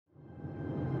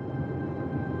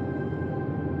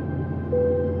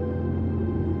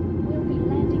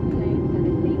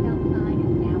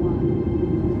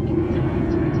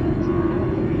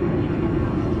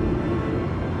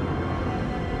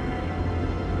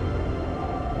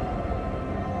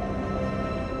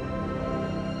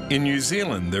In New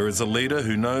Zealand, there is a leader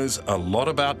who knows a lot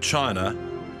about China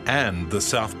and the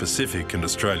South Pacific and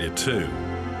Australia too.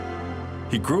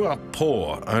 He grew up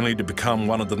poor only to become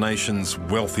one of the nation's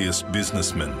wealthiest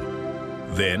businessmen.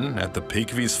 Then, at the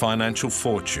peak of his financial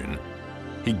fortune,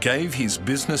 he gave his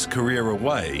business career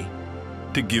away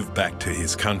to give back to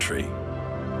his country.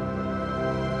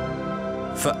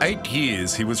 For 8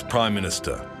 years, he was Prime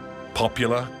Minister,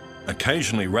 popular,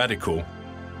 occasionally radical,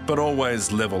 but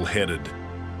always level-headed.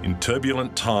 In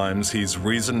turbulent times, his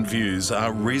reasoned views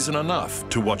are reason enough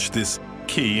to watch this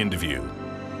key interview.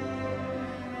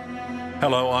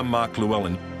 Hello, I'm Mark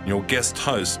Llewellyn, your guest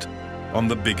host on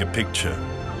The Bigger Picture.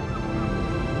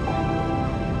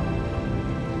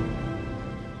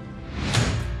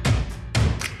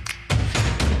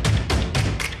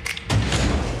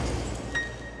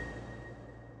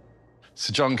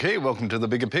 Sir John Key, welcome to The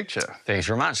Bigger Picture. Thanks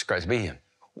very much. Great to be here.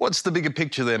 What's the bigger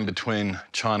picture then between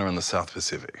China and the South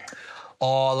Pacific?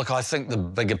 Oh, look, I think the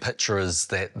bigger picture is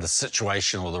that the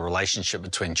situation or the relationship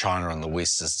between China and the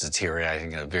West is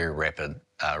deteriorating at a very rapid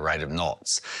rate of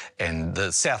knots. And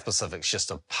the South Pacific's just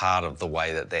a part of the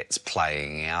way that that's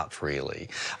playing out, really.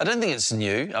 I don't think it's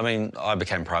new. I mean, I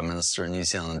became Prime Minister in New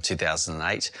Zealand in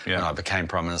 2008. Yeah. When I became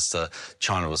Prime Minister,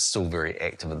 China was still very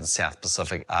active in the South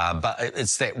Pacific. But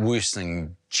it's that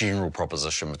worsening general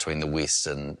proposition between the West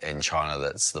and China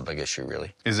that's the big issue,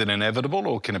 really. Is it inevitable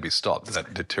or can it be stopped,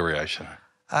 that deterioration?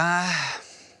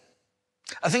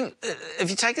 I think if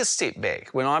you take a step back,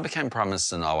 when I became Prime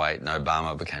Minister in 2008 and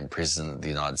Obama became President of the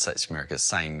United States of America,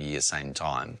 same year, same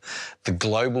time, the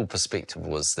global perspective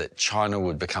was that China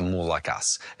would become more like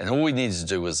us. And all we needed to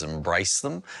do was embrace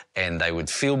them, and they would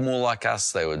feel more like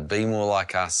us, they would be more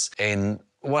like us. And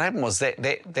what happened was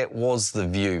that was the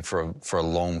view for a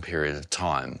long period of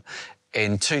time.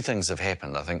 And two things have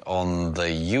happened. I think on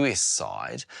the US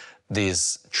side,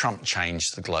 Trump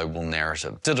changed the global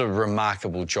narrative, did a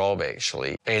remarkable job,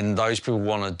 actually, and those people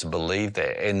wanted to believe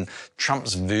that. And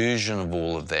Trump's version of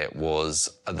all of that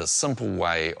was the simple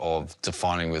way of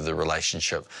defining whether the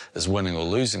relationship is winning or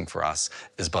losing for us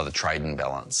is by the trade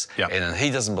imbalance. Yep. And he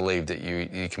doesn't believe that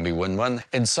you can be win-win.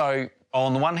 And so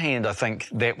on the one hand, I think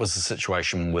that was the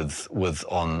situation with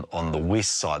on the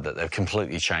West side, that they've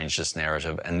completely changed this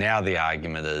narrative, and now the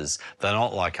argument is they're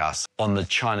not like us. On the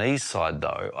Chinese side,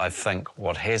 though, I think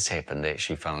what has happened,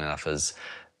 actually, funnily enough, is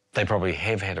they probably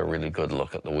have had a really good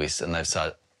look at the West, and they've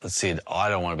said, I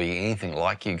don't want to be anything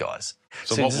like you guys.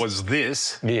 So what was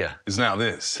this is now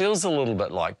this. Feels a little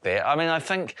bit like that. I mean, I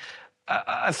think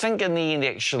in the end,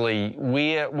 actually,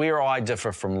 where I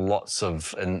differ from lots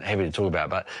of, and happy to talk about,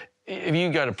 but if you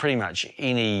go to pretty much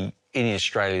any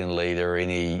Australian leader,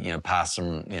 any past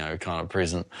and kind of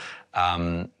present,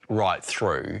 right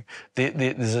through,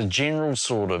 there's a general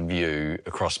sort of view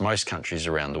across most countries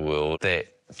around the world that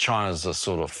China's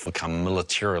sort of become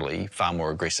militarily far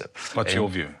more aggressive. What's your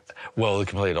view? Well, the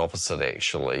complete opposite,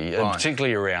 actually, and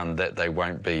particularly around that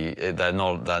they're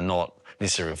not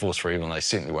necessarily a force for evil, and they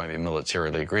certainly won't be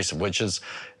militarily aggressive, which is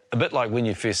a bit like when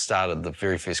you first started the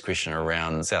very first question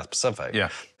around South Pacific. Yeah.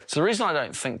 So the reason I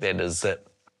don't think that is that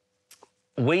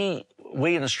we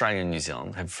in Australia and New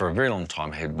Zealand have for a very long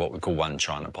time had what we call one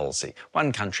China policy.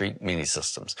 One country, many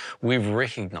systems. We've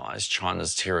recognised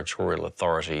China's territorial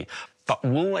authority. But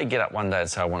will they get up one day and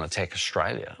say, I want to attack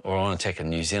Australia or I want to attack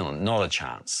New Zealand? Not a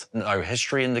chance. No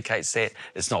history indicates that.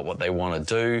 It's not what they want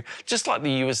to do. Just like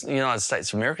the United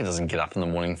States of America doesn't get up in the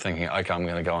morning thinking, OK, I'm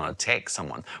going to go and attack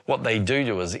someone. What they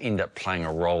do is end up playing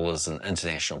a role as an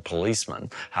international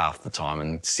policeman half the time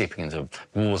and stepping into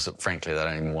wars that, frankly, they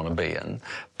don't even want to be in.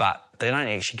 But they don't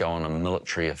actually go on a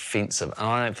military offensive. And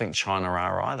I don't think China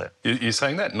are either. You're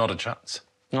saying that? Not a chance?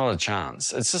 Not a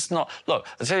chance. It's just not... Look,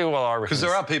 I'll tell you what I reckon... Because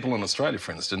there are people in Australia,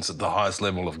 for instance, at the highest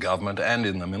level of government and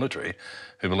in the military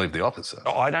who believe the opposite.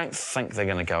 I don't think they're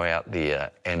going to go out there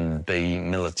and be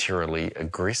militarily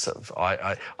aggressive.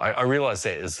 I realise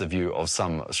that is the view of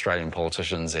some Australian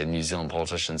politicians and New Zealand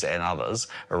politicians and others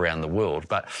around the world.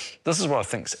 But this is what I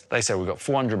think. They say we've got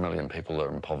 400 million people that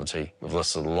are in poverty. We've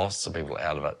listed lots of people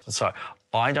out of it. So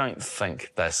I don't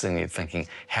think they're sitting there thinking,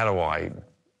 how do I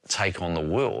take on the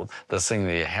world? They're sitting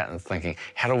there thinking,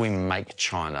 how do we make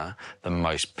China the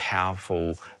most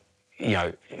powerful,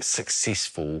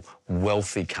 successful,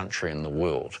 wealthy country in the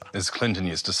world? As Clinton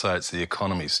used to say, it's the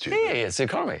economy, stupid. Yeah, it's the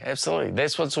economy, absolutely.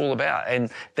 That's what it's all about. And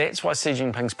that's why Xi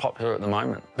Jinping's popular at the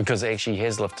moment, because actually he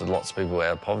has lifted lots of people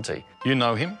out of poverty. You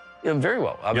know him? Yeah, very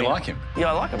well. You like him?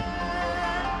 Yeah, I like him.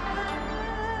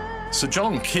 Sir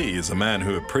John Key is a man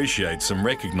who appreciates and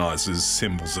recognises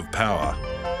symbols of power.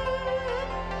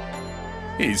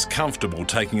 He's comfortable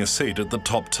taking a seat at the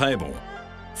top table,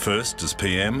 first as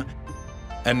PM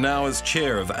and now as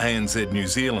chair of ANZ New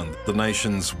Zealand, the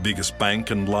nation's biggest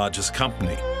bank and largest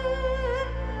company.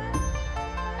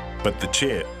 But the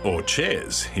chair, or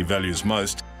chairs, he values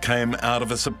most, came out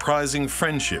of a surprising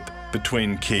friendship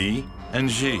between Xi and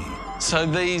Xi. So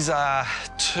these are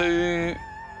two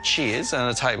chairs and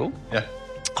a table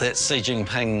that Xi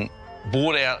Jinping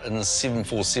bought out in the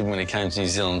 747 when he came to New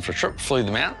Zealand for a trip, flew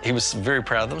them out. He was very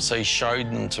proud of them, so he showed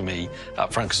them to me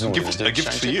up front. A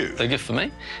gift for you? A gift for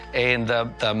me. And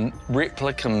the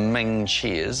replica Ming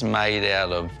chairs made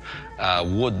out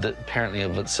of wood that apparently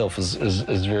of itself is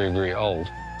very, very old.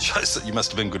 Shows that you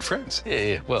must have been good friends.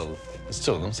 Yeah, well, there's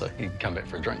two of them, so you can come back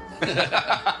for a drink.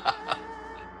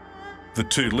 The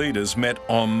two leaders met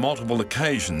on multiple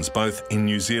occasions, both in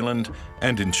New Zealand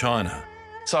and in China.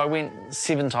 So I went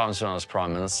 7 times when I was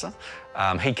Prime Minister.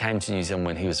 He came to New Zealand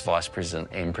when he was Vice President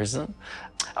and President.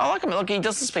 I like him. Look, he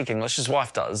doesn't speak English. His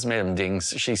wife does, Madam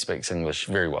Dings. She speaks English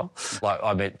very well. Like,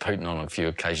 I met Putin on a few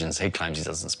occasions. He claims he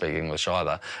doesn't speak English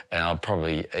either, and I'll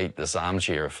probably eat this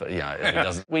armchair if he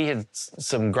doesn't. We had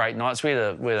some great nights. We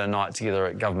had a night together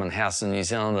at Government House in New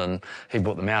Zealand, and he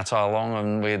brought the Maotai along,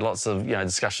 and we had lots of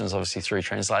discussions, obviously through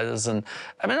translators. And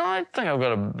I mean, I think I've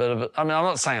got a bit of it. I mean, I'm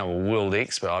not saying I'm a world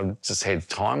expert. I've just had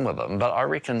time with him, but I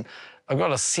reckon I've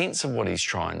got a sense of what he's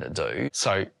trying to do.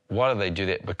 So why do they do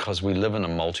that? Because we live in a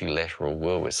multilateral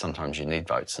world where sometimes you need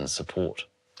votes and support.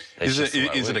 Is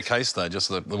it a case, though, just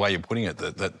the way you're putting it,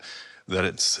 that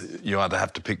it's you either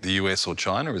have to pick the US or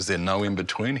China? Is there no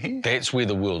in-between here? That's where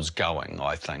the world's going,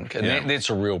 I think. And that's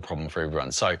a real problem for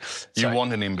everyone. So you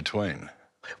want an in-between?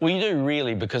 Well, you do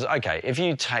really, because, OK, if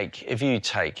you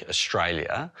take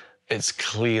Australia, it's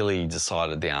clearly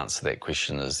decided the answer to that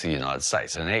question is the United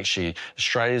States. And actually,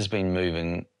 Australia's been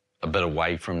moving a bit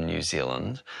away from New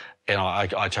Zealand, and I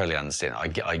totally understand. I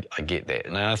get that.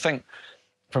 And I think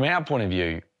from our point of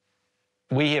view,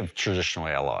 we have traditional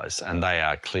allies, and they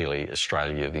are clearly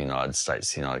Australia, the United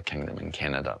States, the United Kingdom and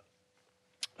Canada.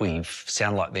 We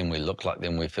sound like them, we look like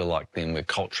them, we feel like them, we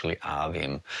culturally are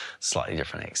them, slightly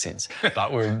different accents,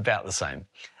 but we're about the same.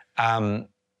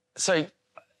 So,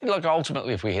 look,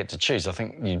 ultimately, if we had to choose, I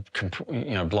think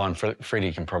blind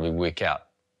Freddie can probably work out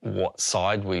what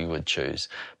side we would choose.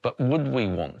 But would we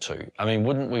want to? I mean,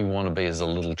 wouldn't we want to be, as a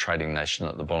little trading nation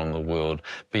at the bottom of the world,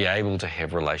 be able to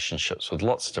have relationships with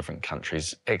lots of different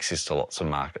countries, access to lots of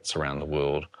markets around the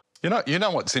world? You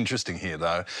know what's interesting here,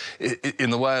 though?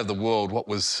 In the way of the world, what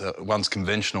was once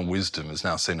conventional wisdom is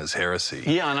now seen as heresy.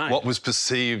 Yeah, I know. What was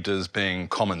perceived as being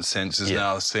common sense is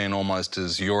now seen almost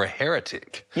as you're a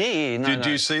heretic. Yeah, no,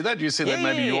 Do you see that? Do you see that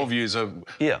maybe your views have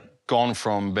gone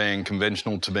from being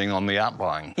conventional to being on the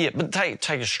outlying? Yeah, but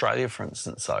take Australia, for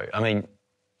instance, though. I mean,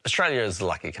 Australia is a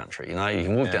lucky country, you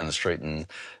can walk down the street and,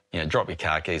 drop your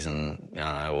car keys and,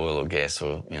 oil or gas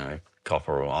or,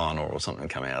 copper or iron ore or something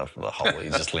come out of the hole.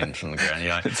 You just land from the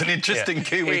ground, It's an interesting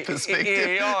Kiwi perspective.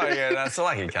 It's a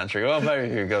lucky country. Well,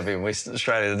 maybe you've got to be in Western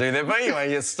Australia to do that. But anyway,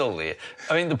 you're still there.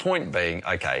 I mean, the point being,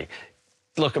 OK,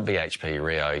 look at BHP,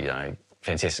 Rio,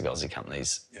 fantastic Aussie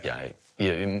companies,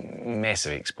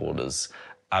 massive exporters.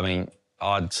 I mean,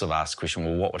 I'd sort of ask the question,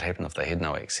 well, what would happen if they had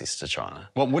no access to China?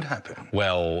 What would happen?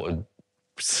 Well,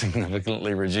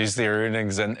 significantly reduce their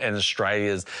earnings, and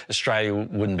Australia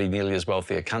wouldn't be nearly as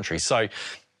wealthy a country. So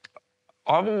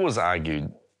I've always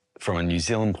argued, from a New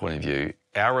Zealand point of view,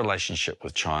 our relationship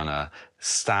with China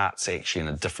starts actually in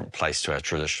a different place to our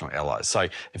traditional allies. So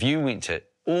if you went to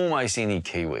almost any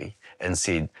Kiwi and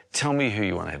said, tell me who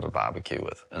you want to have a barbecue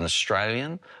with, an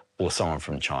Australian or someone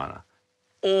from China,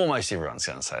 almost everyone's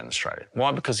going to say in Australia.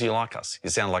 Why? Because you like us. You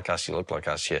sound like us, you look like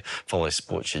us, you follow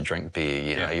sports, you drink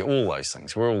beer, you all those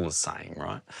things. We're all the same,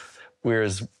 right?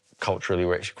 Whereas culturally,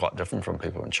 we're actually quite different from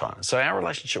people in China. So our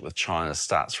relationship with China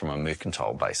starts from a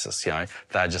mercantile basis.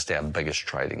 They're just our biggest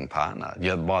trading partner.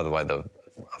 By the way,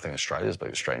 I think Australia's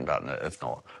biggest trading partner, if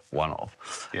not one of.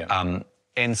 Yeah.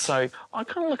 And so I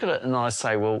kind of look at it and I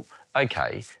say, well,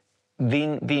 OK,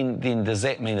 then does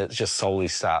that mean it just solely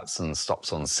starts and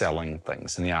stops on selling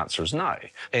things? And the answer is no.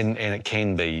 And it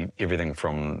can be everything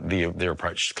from their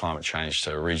approach to climate change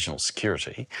to regional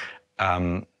security.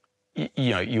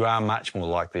 You are much more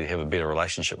likely to have a better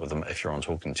relationship with them if you're on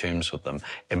talking terms with them.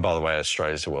 And by the way,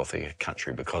 Australia's a wealthier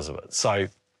country because of it. So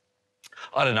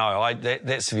I don't know.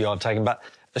 That's the view I've taken. But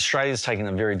Australia's taken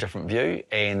a very different view,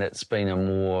 and it's been a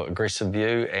more aggressive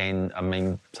view. And, I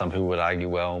mean, some people would argue,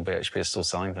 well, BHP is still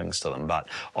selling things to them. But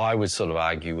I would sort of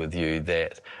argue with you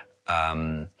that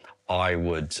I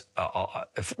would,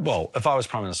 if I was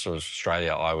Prime Minister of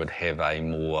Australia, I would have a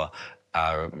more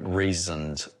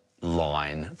reasoned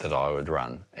line that I would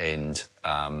run. And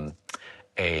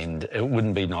it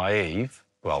wouldn't be naive,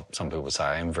 well, some people say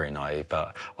I am very naive,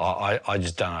 but I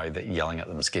just don't know that yelling at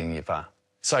them is getting you far.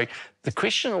 So the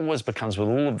question always becomes with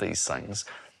all of these things,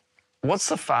 what's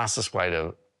the fastest way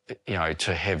to,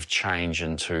 to have change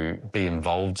and to be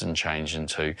involved in change and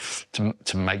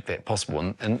to make that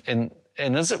possible? And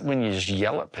is it when you just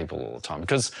yell at people all the time?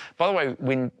 Because, by the way,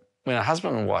 when a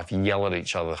husband and wife yell at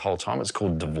each other the whole time, it's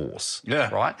called divorce,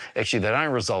 right? Actually, they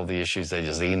don't resolve the issues, they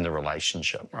just end the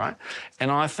relationship, right?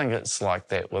 And I think it's like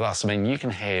that with us. I mean, you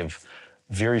can have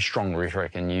very strong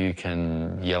rhetoric and you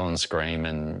can yell and scream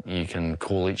and you can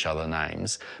call each other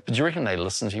names, but do you reckon they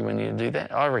listen to you when you do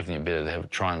that? I reckon you're better to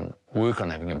try and work on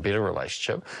having a better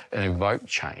relationship and evoke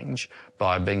change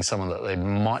by being someone that they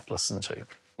might listen to.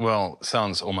 Well,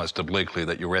 sounds almost obliquely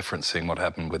that you're referencing what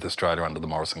happened with Australia under the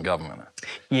Morrison government.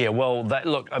 Yeah, well,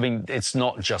 look, I mean, it's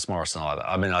not just Morrison either.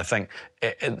 I mean, I think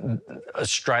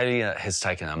Australia has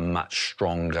taken a much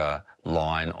stronger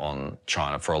line on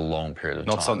China for a long period of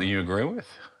time. Not something you agree with?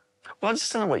 Well, I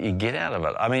just don't know what you get out of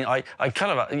it. I mean, I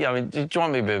kind of, I mean, do you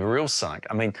want me to be a real cynic?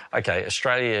 I mean, okay,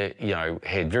 Australia,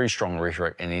 had very strong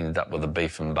rhetoric and ended up with a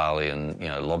beef and barley and,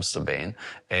 lobster ban,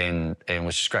 and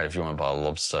which is great if you want to buy a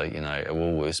lobster, at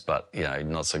Woolworths, but,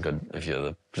 not so good if you're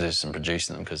the person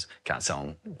producing them because you can't sell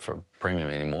them for a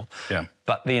premium anymore. Yeah.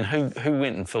 But then who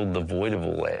went and filled the void of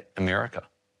all that? America.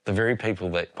 The very people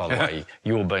that, by the way,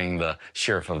 you're being the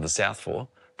sheriff of the South for,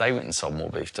 they went and sold more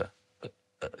beef to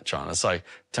China. So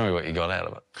tell me what you got out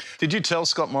of it. Did you tell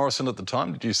Scott Morrison at the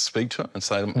time? Did you speak to him and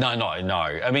say to him? No.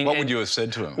 I mean, what would you have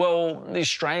said to him? Well, the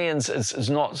Australians, it's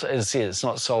not, as I said, it's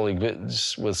not solely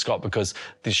with Scott, because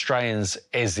the Australians,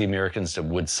 as the Americans did,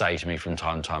 would say to me from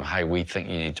time to time, hey, we think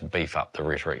you need to beef up the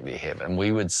rhetoric that you have. And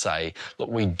we would say, look,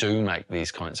 we do make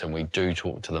these comments and we do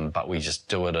talk to them, but we just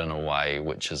do it in a way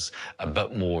which is a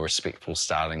bit more respectful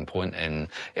starting point, and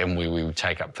we would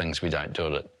take up things, we don't do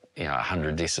it at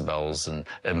 100 decibels, and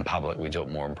in public we do it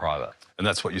more in private. And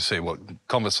that's what you see, what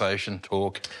conversation,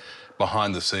 talk,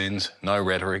 behind the scenes, no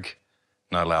rhetoric,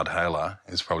 no loud hailer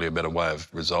is probably a better way of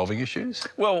resolving issues?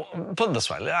 Well, put it this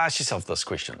way, ask yourself this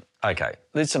question. Okay,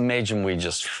 let's imagine we're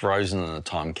just frozen in a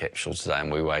time capsule today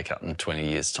and we wake up in 20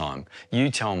 years' time.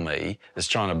 You tell me, is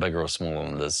China bigger or smaller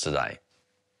than it is today?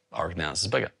 I reckon the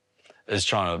answer's bigger. Is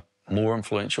China more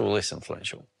influential or less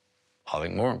influential? I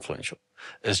think more influential.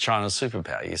 Is China a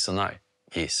superpower, yes or no?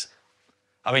 Yes.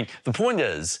 I mean, the point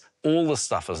is, all this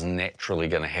stuff is naturally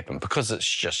going to happen because it's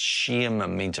just sheer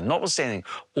momentum, notwithstanding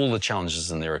all the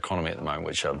challenges in their economy at the moment,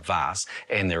 which are vast,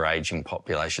 and their ageing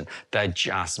population. They're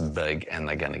just big and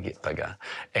they're going to get bigger.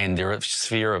 And their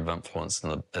sphere of influence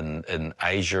in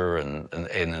Asia and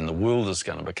in the world is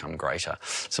going to become greater.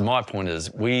 So my point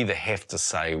is, we either have to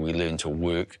say we learn to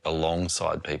work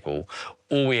alongside people,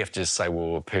 or we have to say,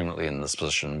 well, we're permanently in this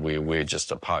position where we're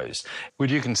just opposed. Would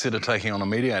you consider taking on a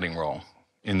mediating role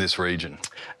in this region?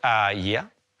 Yeah.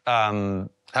 How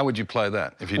would you play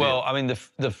that if you did? Well, I mean,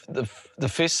 the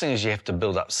first thing is you have to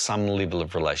build up some level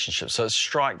of relationship. So it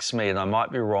strikes me, and I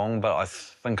might be wrong, but I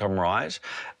think I'm right,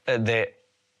 that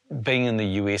being in the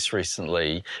US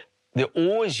recently, there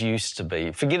always used to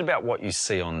be, forget about what you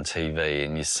see on TV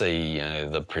and you see,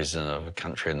 the president of a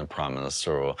country and the prime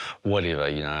minister or whatever,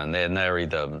 and they're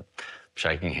either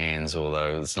shaking hands,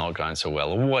 although it's not going so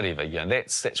well, or whatever,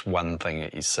 that's one thing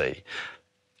that you see.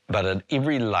 But at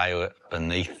every layer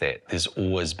beneath that, there's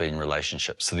always been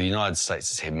relationships. So the United States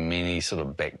has had many sort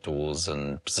of backdoors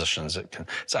and positions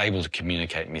it's able to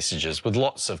communicate messages with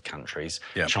lots of countries,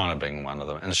 China being one of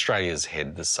them, and Australia's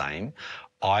had the same.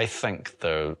 I think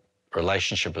the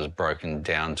relationship is broken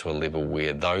down to a level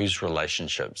where those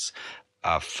relationships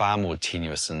are far more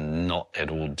tenuous and not at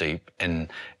all deep, and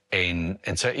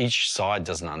so each side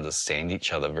doesn't understand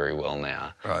each other very well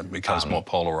now. Right, it becomes more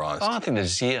polarised. I think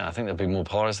I think they'll be more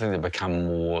polarised. I think they become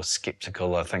more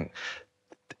sceptical. I think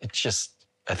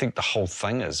the whole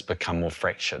thing has become more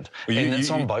fractured. Well, and it's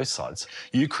on both sides.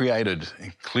 You created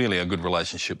clearly a good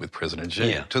relationship with President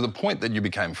Xi to the point that you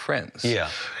became friends. Yeah.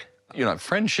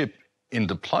 Friendship in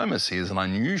diplomacy is an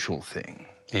unusual thing.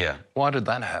 Yeah. Why did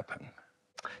that happen?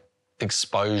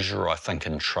 Exposure, I think,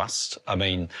 and trust. I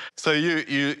mean... So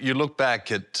you look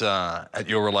back at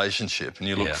your relationship and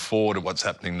you look forward at what's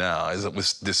happening now. Is it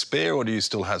with despair, or do you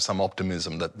still have some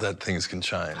optimism that things can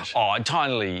change? Oh, a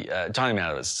tiny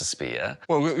amount of it's despair.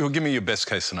 Well, give me your best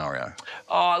case scenario.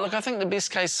 Oh, look, I think the best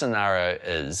case scenario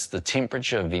is the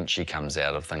temperature eventually comes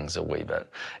out of things a wee bit.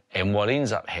 And what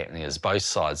ends up happening is both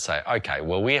sides say, OK,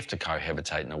 well, we have to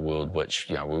cohabitate in a world which,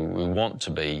 we want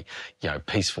to be,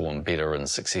 peaceful and better and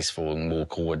successful and more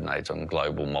coordinated on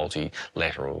global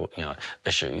multilateral,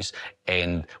 issues.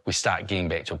 And we start getting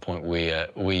back to a point where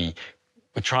we're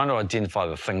trying to identify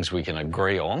the things we can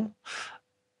agree on,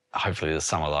 hopefully there's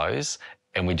some of those,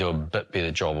 and we do a bit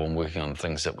better job on working on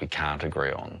things that we can't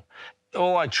agree on.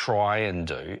 All I try and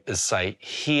do is say,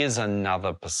 here's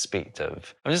another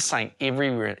perspective. I'm just saying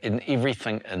everywhere, in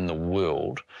everything in the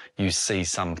world, you see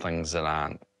some things that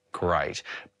aren't great.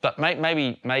 But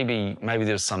maybe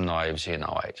there's some naivety in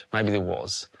 08. Maybe there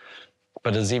was.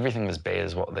 But is everything as bad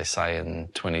as what they say in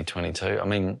 2022? I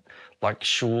mean, like,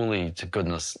 surely to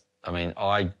goodness, I mean,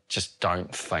 I just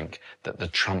don't think that the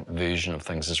Trump version of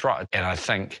things is right. And I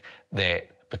think that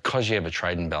because you have a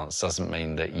trade imbalance doesn't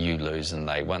mean that you lose and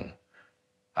they win.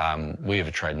 We have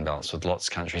a trade imbalance with lots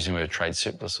of countries, and we have a trade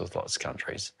surplus with lots of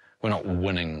countries. We're not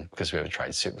winning because we have a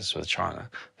trade surplus with China.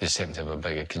 We just happen to have a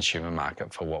bigger consumer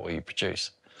market for what we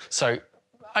produce. So,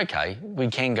 OK, we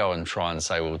can go and try and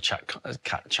say, well,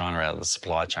 cut China out of the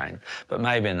supply chain. But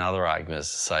maybe another argument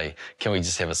is to say, can we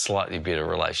just have a slightly better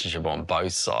relationship on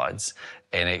both sides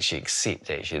and actually accept,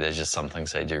 there's just some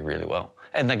things they do really well.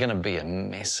 And they're going to be a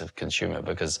massive consumer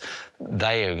because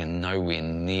they are nowhere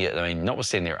near, I mean,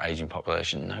 notwithstanding their ageing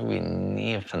population, nowhere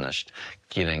near finished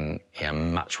getting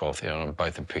much wealthier on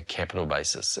both a per capita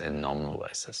basis and nominal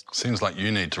basis. Seems like you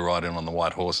need to ride in on the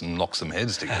white horse and knock some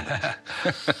heads together.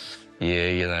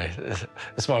 Yeah,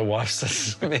 as my wife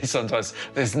says to me sometimes,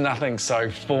 there's nothing so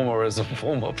former as a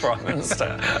former Prime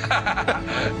Minister.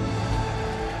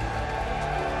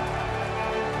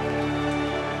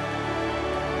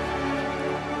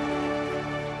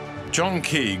 John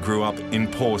Key grew up in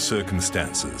poor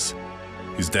circumstances.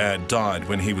 His dad died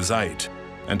when he was 8,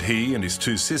 and he and his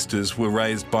 2 sisters were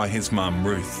raised by his mum,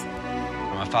 Ruth.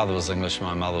 My father was English,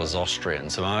 my mother was Austrian.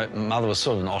 So my mother was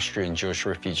sort of an Austrian Jewish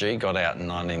refugee, got out in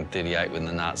 1938 when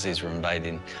the Nazis were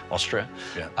invading Austria,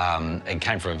 and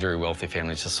came from a very wealthy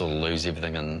family to sort of lose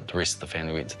everything, and the rest of the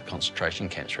family went to the concentration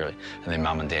camps, really. And then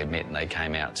Mum and Dad met and they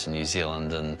came out to New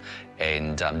Zealand,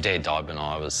 and Dad died when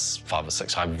I was 5 or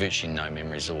 6. I have virtually no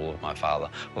memories at all of my father,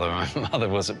 although my mother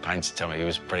was at pains to tell me he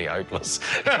was pretty hopeless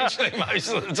actually most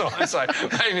of the time, so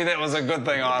maybe that was a good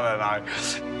thing, I don't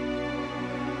know.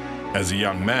 As a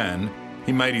young man,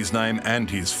 he made his name and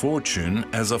his fortune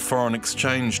as a foreign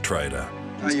exchange trader.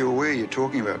 Are you aware you're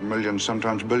talking about millions,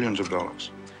 sometimes billions of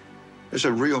dollars? Is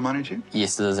it real money to you?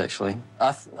 Yes, it is actually.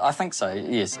 I think so,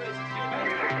 yes.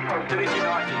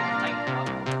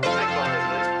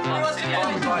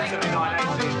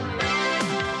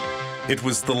 It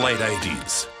was the late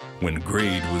 80s, when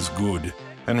greed was good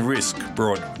and risk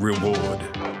brought reward.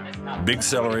 Big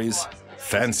salaries,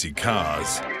 fancy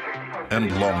cars, and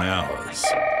long hours.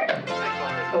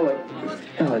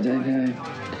 Hello, Dave.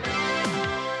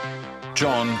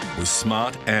 John was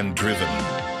smart and driven,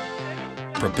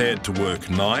 prepared to work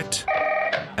night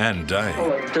and day.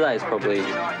 Today is probably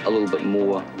a little bit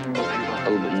more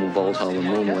volatile than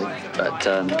normally, but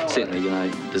certainly,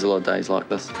 there's a lot of days like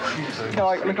this.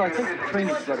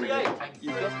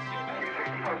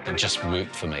 It just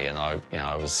worked for me, and I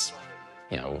was.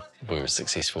 We were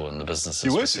successful in the business.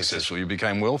 You were successful. You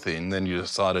became wealthy, and then you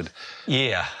decided,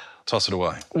 toss it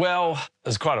away. Well,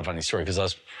 it's quite a funny story because I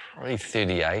was probably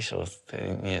 38 or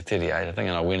 38, I think,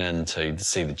 and I went in to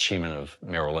see the chairman of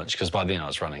Merrill Lynch because by then I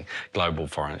was running global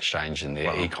foreign exchange and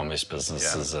their e-commerce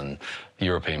businesses and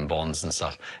European bonds and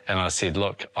stuff. And I said,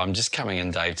 look, I'm just coming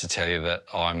in, Dave, to tell you that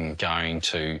I'm going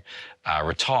to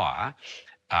retire.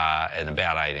 In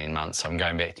about 18 months, I'm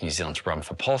going back to New Zealand to run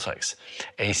for politics.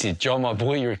 And he said, John, my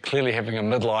boy, you're clearly having a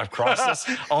midlife crisis.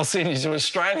 I'll send you to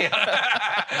Australia.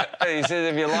 And he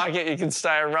said, if you like it, you can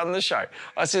stay and run the show.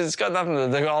 I said, it's got nothing to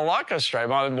do. I like Australia.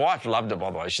 My wife loved it,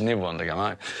 by the way. She never wanted to come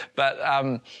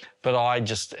home. But I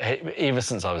just, ever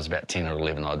since I was about 10 or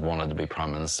 11, I'd wanted to be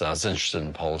Prime Minister. I was interested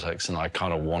in politics and I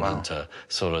kind of wanted to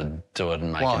sort of do it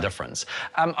and make a difference.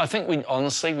 I think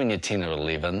honestly, when you're 10 or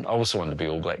 11, I also wanted to be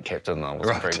All Black captain and I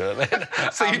wasn't very good at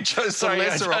that. So you chose the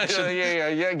lesser option. Yeah,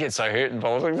 you don't get so hurt in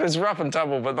politics. It's rough and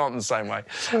tumble, but not in the same way.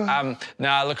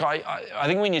 No, look, I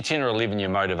think when you're 10 or 11, your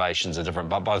motivations are different.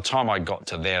 But by the time I got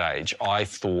to that age, I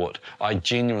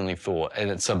genuinely thought, and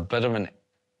it's a bit of an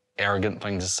arrogant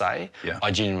thing to say,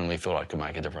 I genuinely thought I could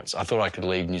make a difference. I thought I could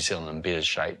leave New Zealand in better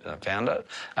shape than I found it.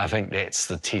 I think that's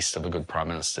the test of a good Prime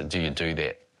Minister. Do you do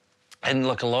that? And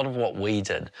look, a lot of what we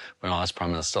did when I was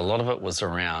Prime Minister, a lot of it was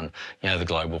around, the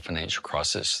global financial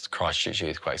crisis, the Christchurch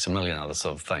earthquakes, a million other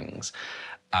sort of things.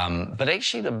 But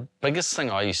actually the biggest thing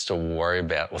I used to worry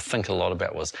about or think a lot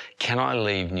about was, can I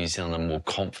leave New Zealand a more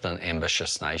confident,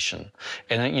 ambitious nation?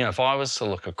 And, if I was to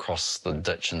look across the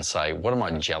ditch and say, what am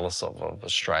I jealous of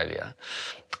Australia?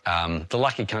 The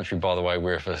lucky country, by the way,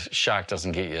 where if a shark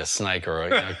doesn't get you, a snake or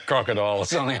a crocodile or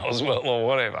something else will, or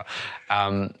whatever.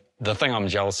 The thing I'm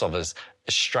jealous of is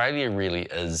Australia really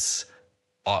is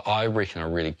I reckon, a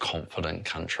really confident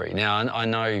country. Now, I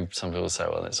know some people say,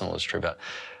 well, that's not always true, but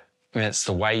I mean, it's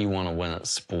the way you want to win at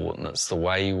sport, and it's the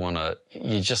way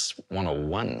you just want to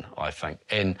win, I think.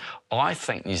 And I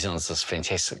think New Zealand's this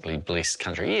fantastically blessed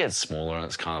country. Yeah, it's smaller and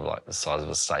it's kind of like the size of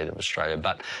a state of Australia,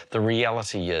 but the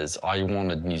reality is I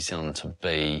wanted New Zealand to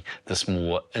be this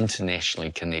more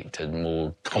internationally connected,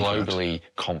 more globally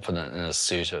confident and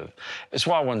assertive. It's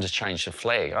why I wanted to change the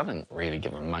flag. I didn't really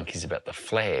give a monkeys about the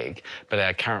flag, but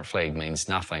our current flag means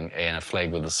nothing, and a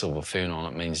flag with a silver fern on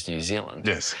it means New Zealand.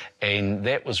 Yes. And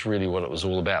that was really what it was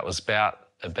all about. It was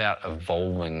about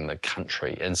evolving the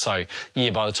country. And so, yeah,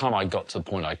 by the time I got to the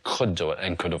point I could do it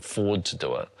and could afford to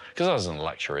do it, because I was in a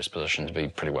luxurious position to be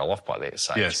pretty well off by that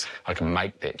stage. Yes. I could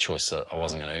make that choice that I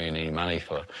wasn't going to earn any money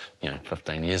for,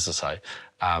 15 years or so.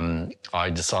 I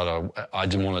decided I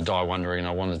didn't want to die wondering,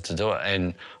 I wanted to do it.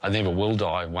 And I never will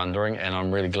die wondering, and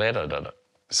I'm really glad I did it.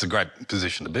 It's a great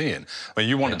position to be in. I mean,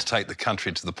 you wanted to take the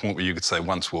country to the point where you could say,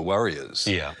 once we're warriors.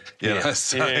 Yeah. Yeah.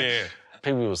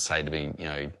 People will say to me,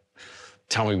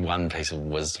 tell me one piece of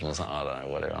wisdom or something, I don't know,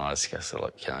 whatever. And I just go,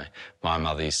 look, my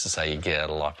mother used to say, you get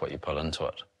out of life what you put into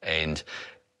it. And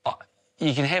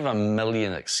you can have a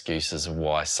million excuses of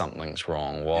why something's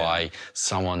wrong, why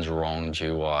someone's wronged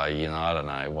you, why, I don't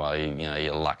know, why,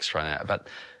 your luck's run out. But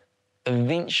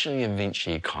eventually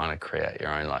you kind of create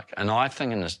your own luck. And I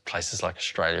think in places like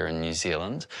Australia and New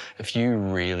Zealand, if you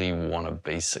really want to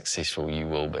be successful, you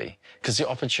will be. Because the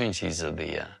opportunities are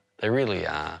there. They really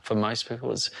are. For most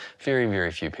people, it's very, very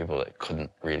few people that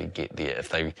couldn't really get there if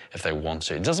they want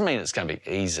to. It doesn't mean it's going to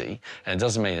be easy, and it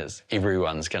doesn't mean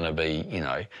everyone's going to be,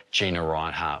 Gina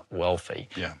Reinhart wealthy.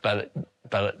 Yeah. But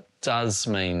it does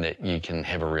mean that you can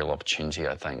have a real opportunity,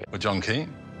 I think. Well, John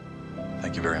Keane,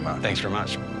 thank you very much. Thanks very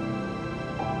much.